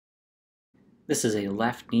This is a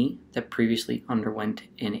left knee that previously underwent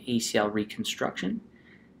an ACL reconstruction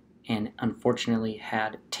and unfortunately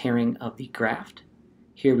had tearing of the graft.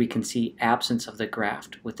 Here we can see absence of the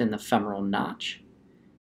graft within the femoral notch.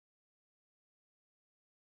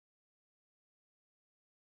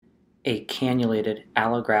 A cannulated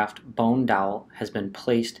allograft bone dowel has been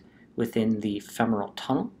placed within the femoral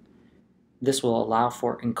tunnel. This will allow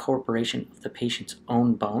for incorporation of the patient's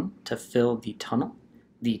own bone to fill the tunnel.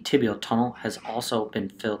 The tibial tunnel has also been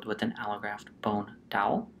filled with an allograft bone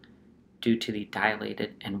dowel due to the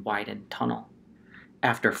dilated and widened tunnel.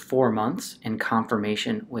 After 4 months, in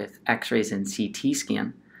confirmation with X-rays and CT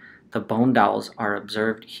scan, the bone dowels are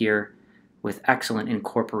observed here with excellent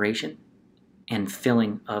incorporation and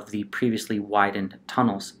filling of the previously widened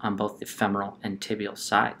tunnels on both the femoral and tibial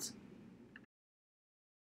sides.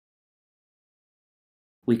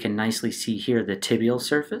 We can nicely see here the tibial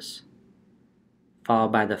surface,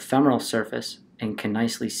 followed by the femoral surface, and can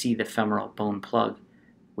nicely see the femoral bone plug,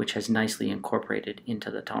 which has nicely incorporated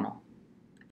into the tunnel.